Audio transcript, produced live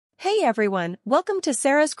Hey everyone, welcome to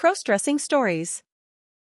Sarah's Crossdressing Stories.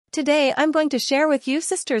 Today I'm going to share with you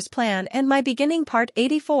Sister's Plan and my beginning part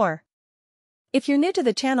 84. If you're new to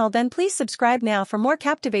the channel then please subscribe now for more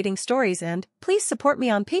captivating stories and please support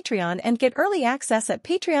me on Patreon and get early access at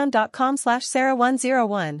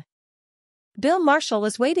patreon.com/sarah101. Bill Marshall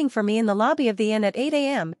was waiting for me in the lobby of the inn at 8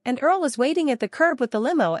 a.m. and Earl was waiting at the curb with the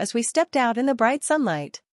limo as we stepped out in the bright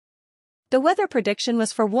sunlight. The weather prediction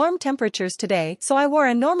was for warm temperatures today, so I wore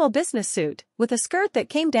a normal business suit, with a skirt that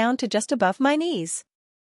came down to just above my knees.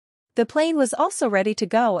 The plane was also ready to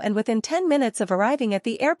go and within 10 minutes of arriving at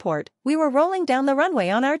the airport, we were rolling down the runway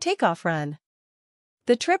on our takeoff run.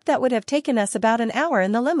 The trip that would have taken us about an hour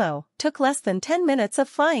in the limo, took less than 10 minutes of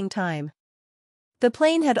flying time. The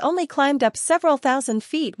plane had only climbed up several thousand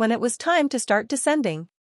feet when it was time to start descending.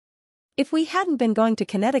 If we hadn't been going to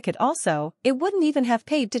Connecticut also, it wouldn't even have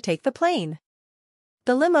paid to take the plane.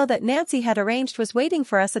 The limo that Nancy had arranged was waiting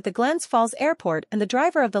for us at the Glens Falls airport and the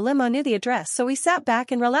driver of the limo knew the address, so we sat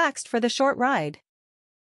back and relaxed for the short ride.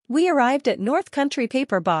 We arrived at North Country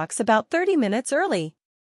Paper Box about 30 minutes early.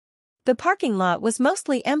 The parking lot was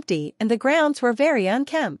mostly empty and the grounds were very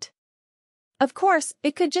unkempt. Of course,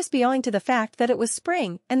 it could just be owing to the fact that it was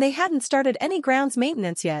spring and they hadn't started any grounds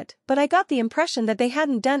maintenance yet, but I got the impression that they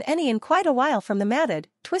hadn't done any in quite a while from the matted,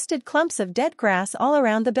 twisted clumps of dead grass all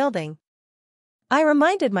around the building. I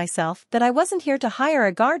reminded myself that I wasn't here to hire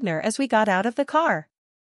a gardener as we got out of the car.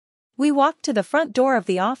 We walked to the front door of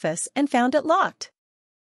the office and found it locked.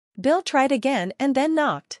 Bill tried again and then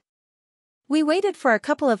knocked. We waited for a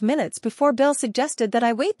couple of minutes before Bill suggested that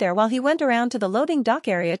I wait there while he went around to the loading dock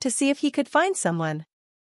area to see if he could find someone.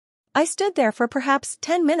 I stood there for perhaps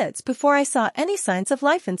 10 minutes before I saw any signs of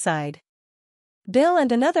life inside. Bill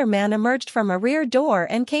and another man emerged from a rear door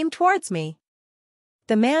and came towards me.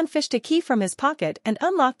 The man fished a key from his pocket and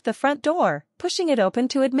unlocked the front door, pushing it open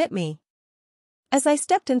to admit me. As I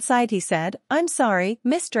stepped inside he said, "I'm sorry,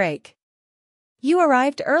 Miss Drake. You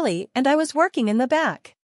arrived early and I was working in the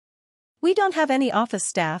back. We don't have any office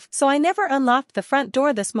staff, so I never unlocked the front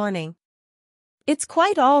door this morning." "It's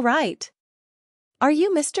quite all right. Are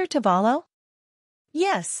you Mr. Tavallo?"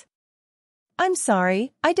 "Yes." "I'm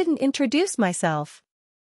sorry, I didn't introduce myself.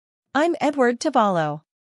 I'm Edward Tavallo,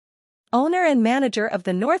 owner and manager of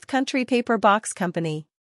the North Country Paper Box Company.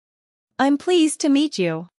 I'm pleased to meet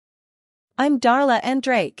you. I'm Darla and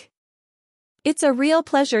Drake. It's a real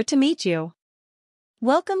pleasure to meet you.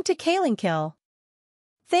 Welcome to Kalinkill."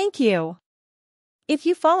 "Thank you. If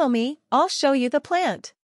you follow me, I'll show you the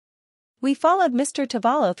plant." We followed Mr.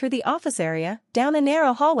 Tavallo through the office area, down a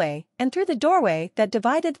narrow hallway, and through the doorway that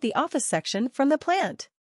divided the office section from the plant.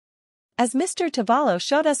 As Mr. Tavallo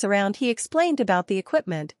showed us around he explained about the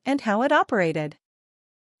equipment and how it operated.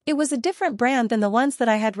 It was a different brand than the ones that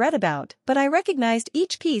I had read about, but I recognized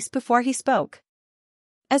each piece before he spoke.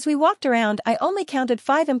 As we walked around I only counted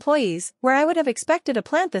 5 employees, where I would have expected a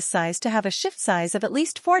plant this size to have a shift size of at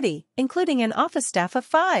least 40, including an office staff of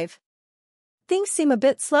 5. "Things seem a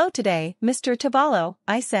bit slow today, Mr. Tavallo,"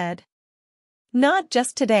 I said. "Not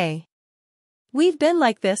just today. We've been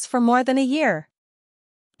like this for more than a year.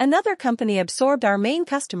 Another company absorbed our main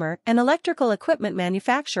customer, an electrical equipment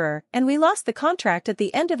manufacturer, and we lost the contract at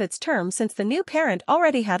the end of its term since the new parent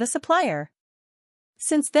already had a supplier.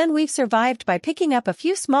 Since then we've survived by picking up a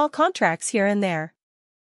few small contracts here and there.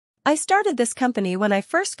 I started this company when I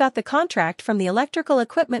first got the contract from the electrical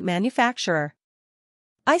equipment manufacturer.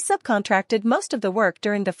 I subcontracted most of the work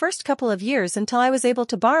during the first couple of years until I was able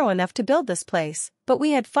to borrow enough to build this place, but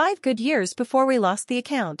we had 5 good years before we lost the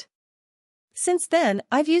account. Since then,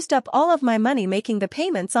 I've used up all of my money making the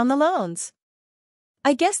payments on the loans.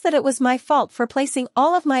 I guess that it was my fault for placing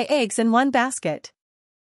all of my eggs in one basket."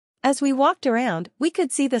 As we walked around, we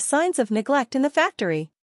could see the signs of neglect in the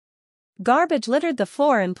factory. Garbage littered the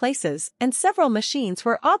floor in places, and several machines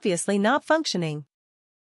were obviously not functioning.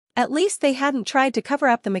 At least they hadn't tried to cover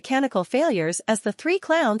up the mechanical failures as the 3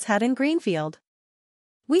 clowns had in Greenfield.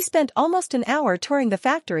 We spent almost an hour touring the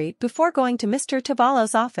factory before going to Mr.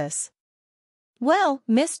 Tavallo's office. "Well,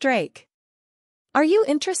 Miss Drake, are you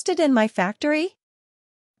interested in my factory?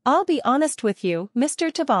 I'll be honest with you,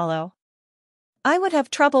 Mr. Tavallo. I would have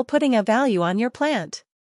trouble putting a value on your plant.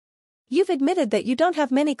 You've admitted that you don't have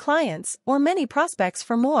many clients or many prospects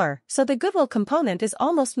for more, so the goodwill component is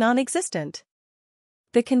almost non-existent.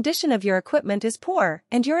 The condition of your equipment is poor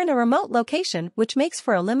and you're in a remote location which makes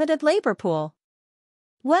for a limited labor pool.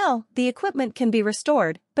 Well, the equipment can be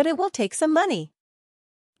restored, but it will take some money.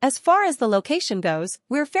 As far as the location goes,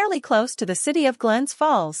 we're fairly close to the city of Glens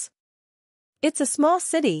Falls. It's a small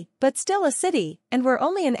city, but still a city, and we're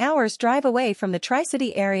only an hour's drive away from the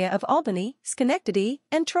Tri-City area of Albany, Schenectady,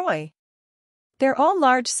 and Troy. They're all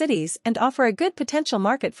large cities and offer a good potential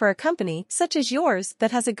market for a company such as yours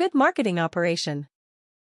that has a good marketing operation.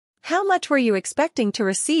 How much were you expecting to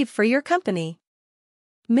receive for your company,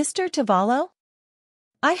 Mr. Tavallo?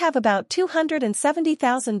 I have about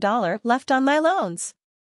 $270,000 left on my loans.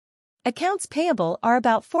 Accounts payable are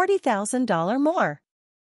about $40,000 more.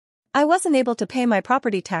 I wasn't able to pay my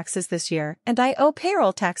property taxes this year, and I owe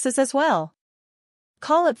payroll taxes as well.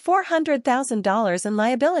 Call it $400,000 in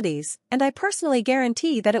liabilities, and I personally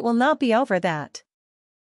guarantee that it will not be over that.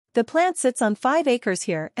 The plant sits on 5 acres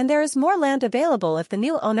here, and there is more land available if the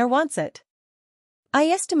new owner wants it. I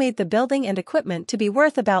estimate the building and equipment to be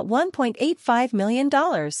worth about $1.85 million.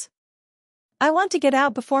 I want to get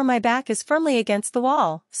out before my back is firmly against the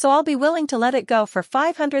wall, so I'll be willing to let it go for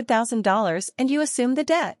 $500,000 and you assume the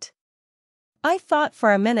debt. I thought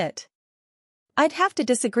for a minute. I'd have to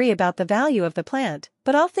disagree about the value of the plant,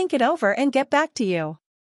 but I'll think it over and get back to you.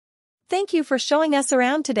 Thank you for showing us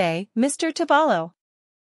around today, Mr. Tavallo.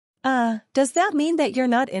 Does that mean that you're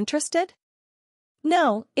not interested?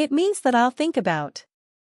 No, it means that I'll think about.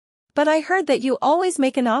 But I heard that you always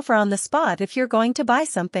make an offer on the spot if you're going to buy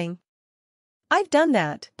something. I've done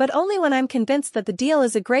that, but only when I'm convinced that the deal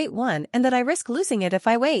is a great one and that I risk losing it if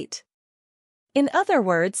I wait. In other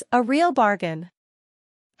words, a real bargain.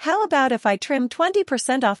 How about if I trim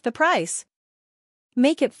 20% off the price?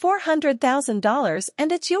 Make it $400,000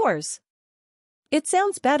 and it's yours. It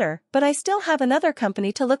sounds better, but I still have another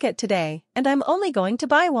company to look at today, and I'm only going to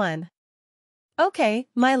buy one. Okay,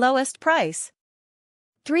 my lowest price.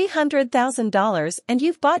 $300,000 and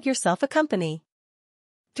you've bought yourself a company.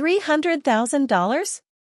 $300,000?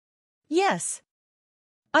 Yes.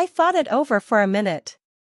 I thought it over for a minute.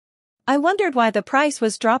 I wondered why the price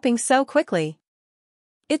was dropping so quickly.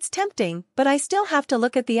 It's tempting, but I still have to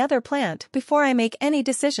look at the other plant before I make any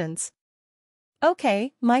decisions.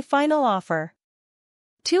 Okay, my final offer.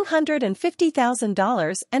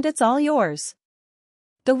 $250,000 and it's all yours.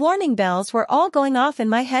 The warning bells were all going off in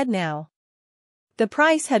my head now. The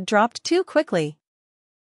price had dropped too quickly.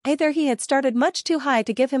 Either he had started much too high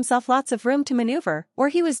to give himself lots of room to maneuver, or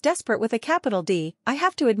he was desperate with a capital D. I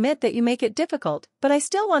have to admit that you make it difficult, but I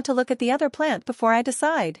still want to look at the other plant before I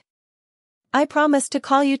decide. I promise to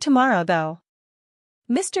call you tomorrow though.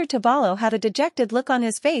 Mr. Tavallo had a dejected look on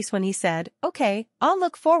his face when he said, "Okay, I'll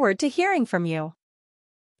look forward to hearing from you."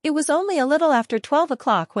 It was only a little after 12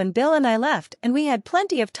 o'clock when Bill and I left, and we had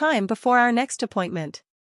plenty of time before our next appointment.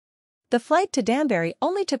 The flight to Danbury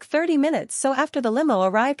only took 30 minutes, so after the limo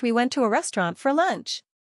arrived we went to a restaurant for lunch.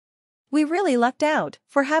 We really lucked out,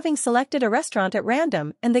 for having selected a restaurant at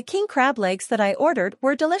random, and the king crab legs that I ordered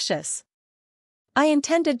were delicious. I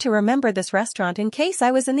intended to remember this restaurant in case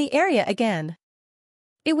I was in the area again.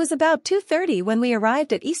 It was about 2:30 when we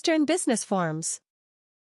arrived at Eastern Business Forms.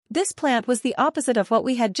 This plant was the opposite of what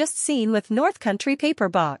we had just seen with North Country Paper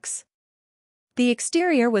Box. The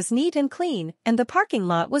exterior was neat and clean, and the parking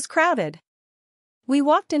lot was crowded. We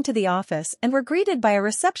walked into the office and were greeted by a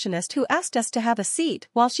receptionist who asked us to have a seat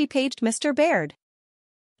while she paged Mr. Baird.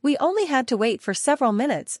 We only had to wait for several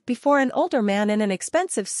minutes before an older man in an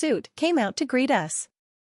expensive suit came out to greet us.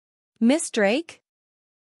 "Miss Drake?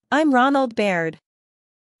 I'm Ronald Baird.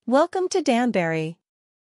 Welcome to Danbury."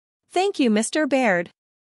 "Thank you, Mr. Baird.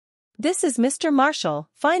 This is Mr. Marshall,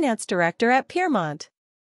 Finance Director at Piermont."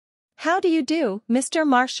 "How do you do, Mr.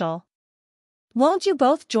 Marshall? Won't you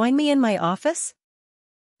both join me in my office?"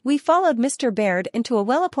 We followed Mr. Baird into a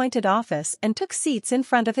well-appointed office and took seats in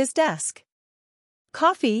front of his desk.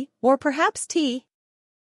 "Coffee, or perhaps tea?"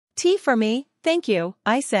 "Tea for me, thank you,"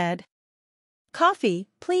 I said. "Coffee,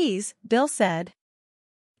 please," Bill said.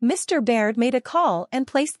 Mr. Baird made a call and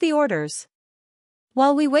placed the orders.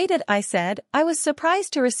 While we waited, I said, "I was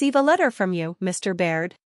surprised to receive a letter from you, Mr.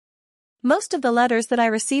 Baird. Most of the letters that I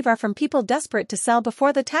receive are from people desperate to sell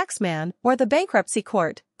before the taxman or the bankruptcy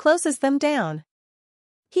court closes them down."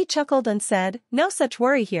 He chuckled and said, "No such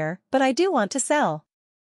worry here, but I do want to sell.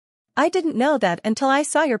 I didn't know that until I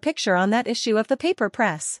saw your picture on that issue of the paper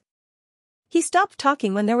press." He stopped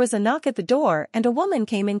talking when there was a knock at the door and a woman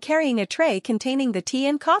came in carrying a tray containing the tea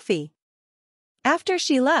and coffee. After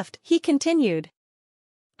she left, he continued,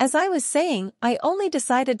 "As I was saying, I only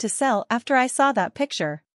decided to sell after I saw that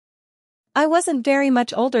picture. I wasn't very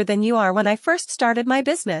much older than you are when I first started my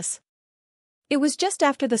business. It was just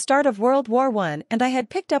after the start of World War I, and I had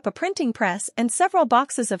picked up a printing press and several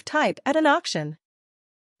boxes of type at an auction.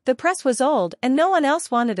 The press was old and no one else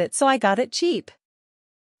wanted it, so I got it cheap.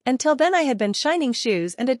 Until then I had been shining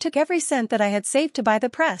shoes, and it took every cent that I had saved to buy the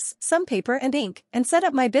press, some paper and ink, and set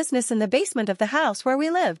up my business in the basement of the house where we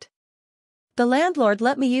lived. The landlord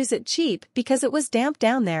let me use it cheap because it was damp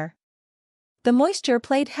down there. The moisture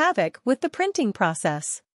played havoc with the printing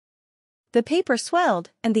process. The paper swelled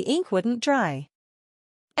and the ink wouldn't dry.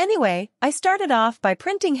 Anyway, I started off by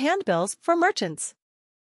printing handbills for merchants.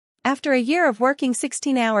 After a year of working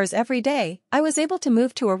 16 hours every day, I was able to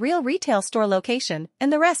move to a real retail store location,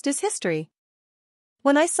 and the rest is history.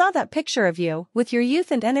 When I saw that picture of you, with your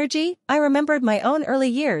youth and energy, I remembered my own early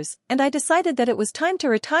years, and I decided that it was time to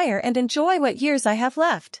retire and enjoy what years I have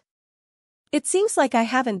left. It seems like I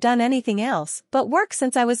haven't done anything else but work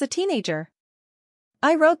since I was a teenager.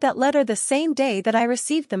 I wrote that letter the same day that I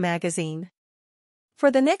received the magazine. For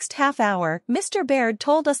the next half hour, Mr. Baird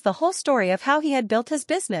told us the whole story of how he had built his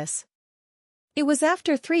business. It was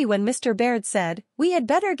after 3 when Mr. Baird said, "We had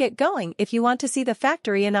better get going if you want to see the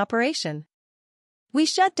factory in operation. We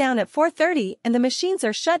shut down at 4:30 and the machines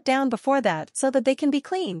are shut down before that so that they can be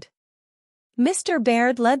cleaned." Mr.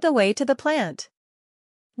 Baird led the way to the plant.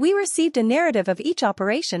 We received a narrative of each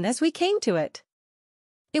operation as we came to it.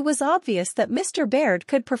 It was obvious that Mr. Baird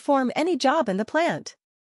could perform any job in the plant.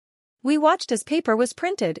 We watched as paper was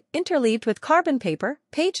printed, interleaved with carbon paper,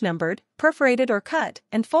 page-numbered, perforated or cut,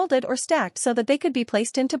 and folded or stacked so that they could be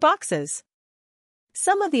placed into boxes.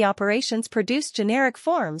 Some of the operations produced generic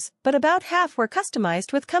forms, but about half were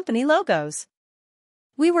customized with company logos.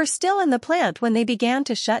 We were still in the plant when they began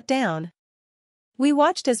to shut down. We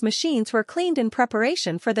watched as machines were cleaned in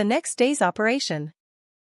preparation for the next day's operation.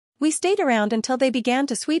 We stayed around until they began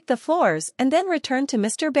to sweep the floors and then returned to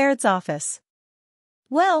Mr. Baird's office.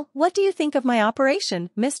 "Well, what do you think of my operation,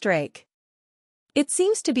 Miss Drake?" "It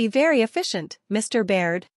seems to be very efficient, Mr.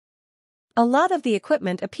 Baird. A lot of the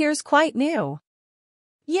equipment appears quite new."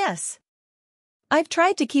 "Yes. I've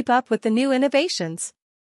tried to keep up with the new innovations.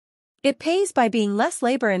 It pays by being less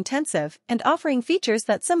labor-intensive and offering features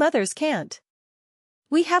that some others can't.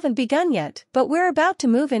 We haven't begun yet, but we're about to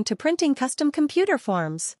move into printing custom computer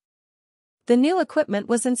forms. The new equipment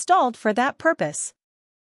was installed for that purpose."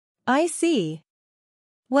 "I see.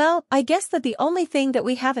 Well, I guess that the only thing that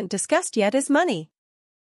we haven't discussed yet is money.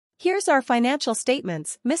 Here's our financial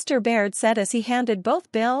statements," Mr. Baird said as he handed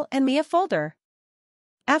both Bill and me a folder.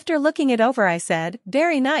 After looking it over I said,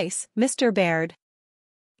 "Very nice, Mr. Baird.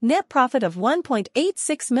 Net profit of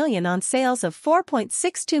 $1.86 million on sales of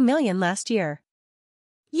 $4.62 million last year.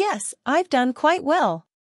 Yes, I've done quite well.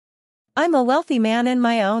 I'm a wealthy man in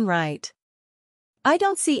my own right. I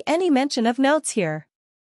don't see any mention of notes here.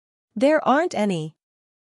 There aren't any.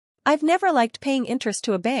 I've never liked paying interest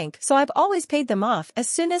to a bank, so I've always paid them off as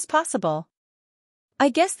soon as possible. I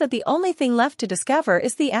guess that the only thing left to discover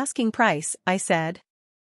is the asking price," I said.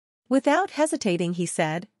 Without hesitating he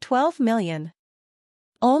said, $12 million.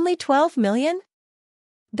 "Only $12 million?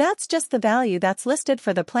 That's just the value that's listed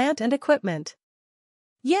for the plant and equipment."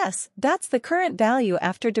 "Yes, that's the current value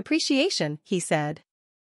after depreciation," he said.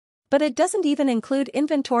 "But it doesn't even include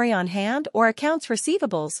inventory on hand or accounts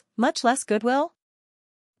receivables, much less goodwill."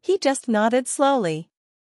 He just nodded slowly.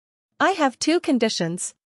 "I have 2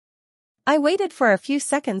 conditions." I waited for a few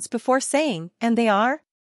seconds before saying, "And they are?"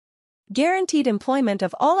 "Guaranteed employment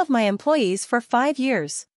of all of my employees for 5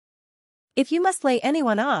 years. If you must lay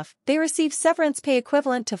anyone off, they receive severance pay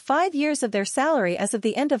equivalent to 5 years of their salary as of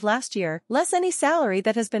the end of last year, less any salary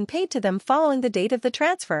that has been paid to them following the date of the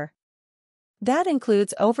transfer. That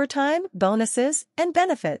includes overtime, bonuses, and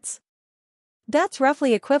benefits. That's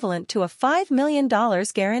roughly equivalent to a $5 million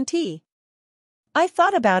guarantee." I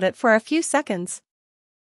thought about it for a few seconds.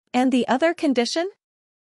 "And the other condition?"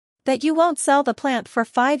 "That you won't sell the plant for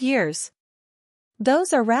 5 years.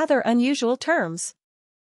 Those are rather unusual terms."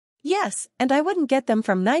 "Yes, and I wouldn't get them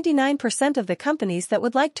from 99% of the companies that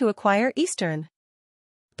would like to acquire Eastern.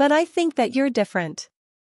 But I think that you're different.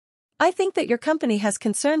 I think that your company has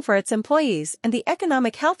concern for its employees and the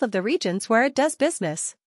economic health of the regions where it does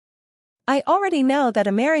business. I already know that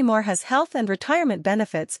Amerimore has health and retirement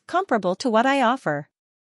benefits comparable to what I offer.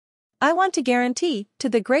 I want to guarantee, to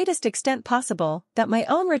the greatest extent possible, that my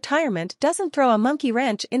own retirement doesn't throw a monkey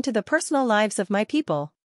wrench into the personal lives of my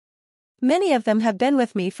people. Many of them have been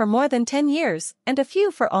with me for more than 10 years, and a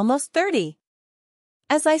few for almost 30.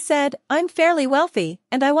 As I said, I'm fairly wealthy,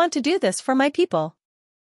 and I want to do this for my people.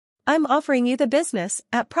 I'm offering you the business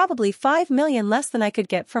at probably $5 million less than I could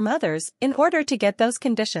get from others in order to get those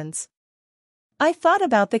conditions." I thought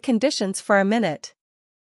about the conditions for a minute.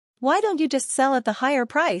 "Why don't you just sell at the higher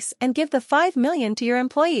price and give the $5 million to your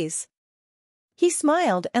employees?" He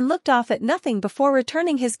smiled and looked off at nothing before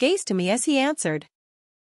returning his gaze to me as he answered.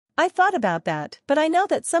 I thought about that, but I know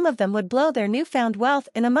that some of them would blow their newfound wealth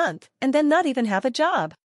in a month and then not even have a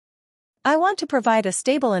job. I want to provide a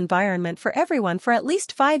stable environment for everyone for at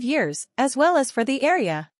least 5 years, as well as for the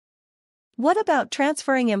area. What about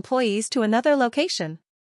transferring employees to another location?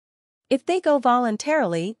 If they go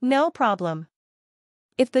voluntarily, no problem.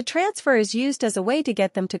 If the transfer is used as a way to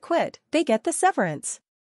get them to quit, they get the severance.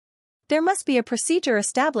 There must be a procedure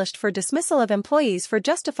established for dismissal of employees for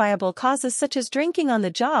justifiable causes such as drinking on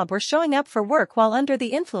the job or showing up for work while under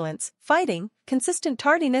the influence, fighting, consistent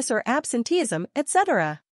tardiness or absenteeism,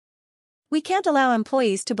 etc. We can't allow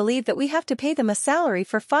employees to believe that we have to pay them a salary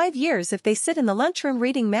for 5 years if they sit in the lunchroom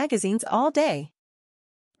reading magazines all day.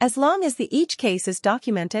 As long as each case is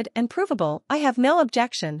documented and provable, I have no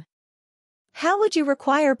objection. How would you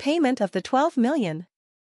require payment of the $12 million?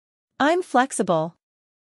 I'm flexible.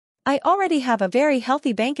 I already have a very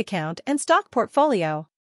healthy bank account and stock portfolio.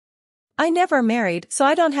 I never married, so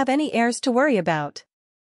I don't have any heirs to worry about.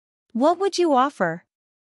 What would you offer?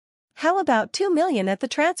 How about $2 million at the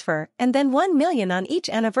transfer and then $1 million on each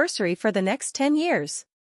anniversary for the next 10 years?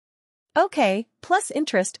 Okay, plus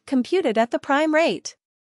interest computed at the prime rate.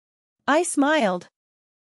 I smiled.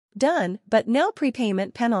 Done, but no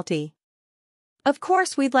prepayment penalty. Of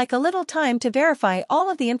course, we'd like a little time to verify all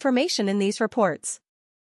of the information in these reports.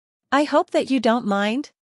 I hope that you don't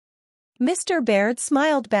mind. Mr. Baird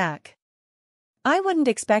smiled back. I wouldn't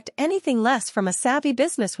expect anything less from a savvy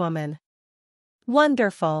businesswoman.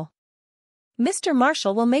 Wonderful. Mr.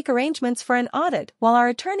 Marshall will make arrangements for an audit while our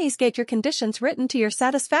attorneys get your conditions written to your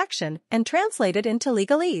satisfaction and translated into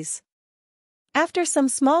legalese. After some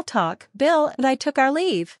small talk, Bill and I took our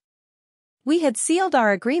leave. We had sealed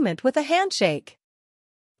our agreement with a handshake.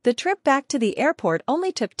 The trip back to the airport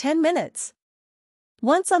only took 10 minutes.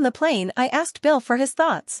 Once on the plane, I asked Bill for his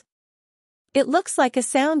thoughts. It looks like a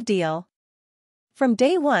sound deal. From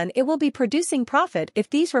day one, it will be producing profit if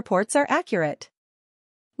these reports are accurate.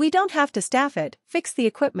 We don't have to staff it, fix the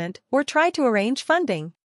equipment, or try to arrange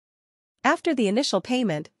funding. After the initial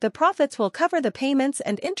payment, the profits will cover the payments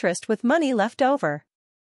and interest with money left over.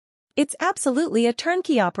 It's absolutely a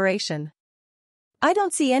turnkey operation. I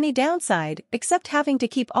don't see any downside, except having to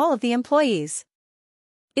keep all of the employees.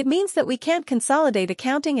 It means that we can't consolidate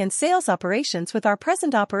accounting and sales operations with our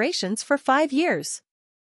present operations for 5 years.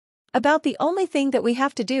 About the only thing that we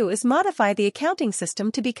have to do is modify the accounting system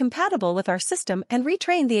to be compatible with our system and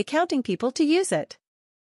retrain the accounting people to use it.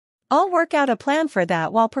 I'll work out a plan for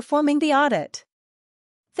that while performing the audit.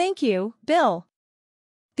 Thank you, Bill.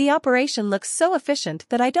 The operation looks so efficient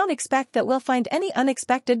that I don't expect that we'll find any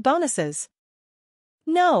unexpected bonuses.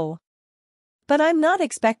 No. But I'm not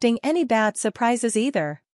expecting any bad surprises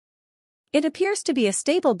either. It appears to be a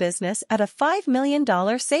stable business at a $5 million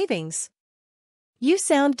savings. You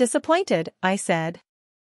sound disappointed, I said.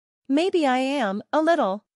 Maybe I am, a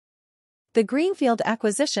little. The Greenfield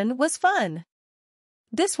acquisition was fun.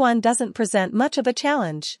 This one doesn't present much of a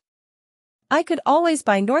challenge. I could always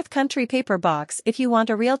buy North Country paper box if you want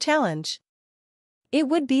a real challenge. It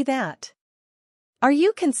would be that. Are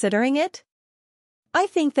you considering it? I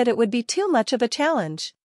think that it would be too much of a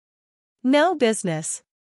challenge. No business.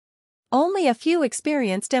 Only a few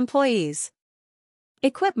experienced employees.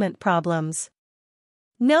 Equipment problems.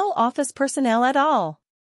 No office personnel at all.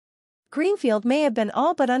 Greenfield may have been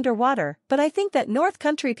all but underwater, but I think that North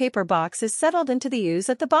Country paper box is settled into the ooze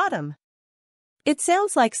at the bottom. It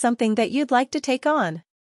sounds like something that you'd like to take on.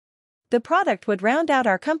 The product would round out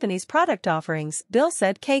our company's product offerings, Bill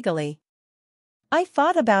said cagily. I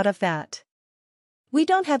thought about that. We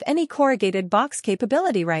don't have any corrugated box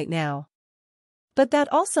capability right now. But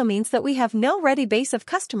that also means that we have no ready base of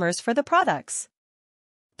customers for the products.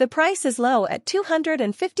 The price is low at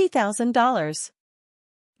 $250,000.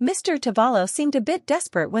 Mr. Tavallo seemed a bit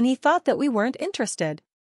desperate when he thought that we weren't interested.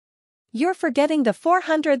 You're forgetting the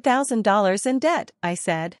 $400,000 in debt, I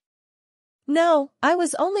said. No, I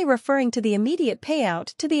was only referring to the immediate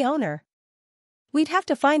payout to the owner. We'd have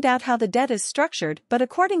to find out how the debt is structured, but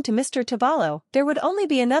according to Mr. Tavallo, there would only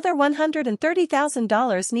be another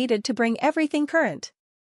 $130,000 needed to bring everything current.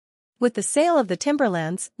 With the sale of the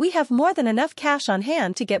timberlands, we have more than enough cash on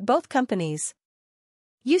hand to get both companies.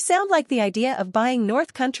 You sound like the idea of buying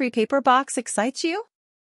North Country paper box excites you?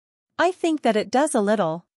 I think that it does a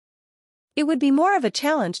little. It would be more of a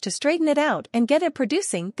challenge to straighten it out and get it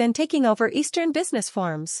producing than taking over Eastern Business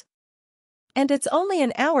Forms. And it's only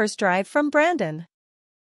an hour's drive from Brandon.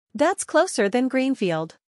 That's closer than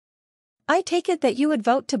Greenfield. I take it that you would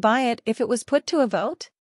vote to buy it if it was put to a vote?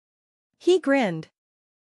 He grinned.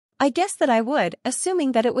 I guess that I would,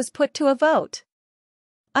 assuming that it was put to a vote.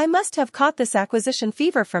 I must have caught this acquisition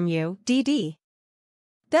fever from you, DD.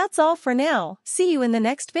 That's all for now, see you in the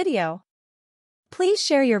next video. Please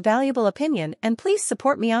share your valuable opinion and please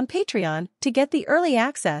support me on Patreon to get the early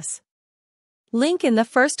access. Link in the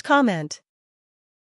first comment.